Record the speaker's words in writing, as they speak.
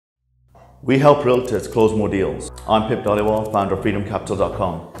We help realtors close more deals. I'm Pip Dhaliwal, founder of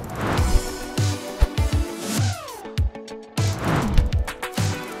freedomcapital.com.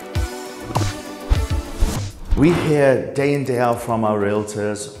 We hear day in, day out from our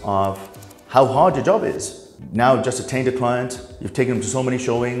realtors of how hard your job is. Now just attained a client, you've taken them to so many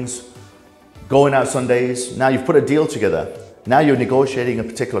showings, going out Sundays, now you've put a deal together. Now you're negotiating a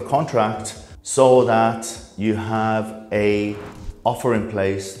particular contract so that you have an offer in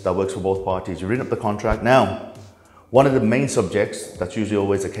place that works for both parties. You read up the contract. Now, one of the main subjects, that's usually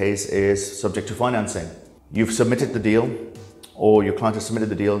always the case, is subject to financing. You've submitted the deal, or your client has submitted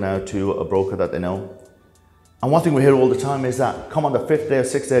the deal now to a broker that they know. And one thing we hear all the time is that come on the 5th day or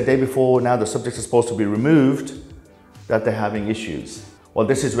 6th day, day before, now the subject is supposed to be removed, that they're having issues. Well,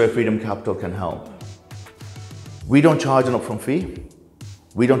 this is where Freedom Capital can help. We don't charge an upfront fee.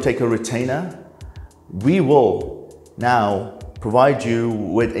 We don't take a retainer. We will now provide you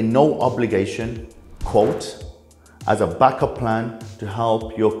with a no obligation quote as a backup plan to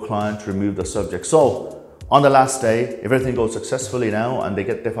help your client remove the subject. So on the last day, if everything goes successfully now and they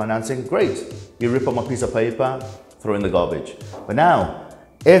get their financing, great. You rip up a piece of paper, throw in the garbage. But now,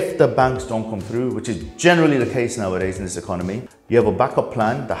 if the banks don't come through, which is generally the case nowadays in this economy, you have a backup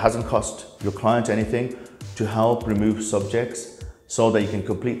plan that hasn't cost your client anything to help remove subjects so that you can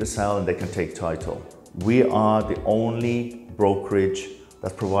complete the sale and they can take title. We are the only brokerage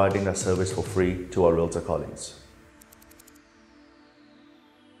that's providing that service for free to our realtor colleagues.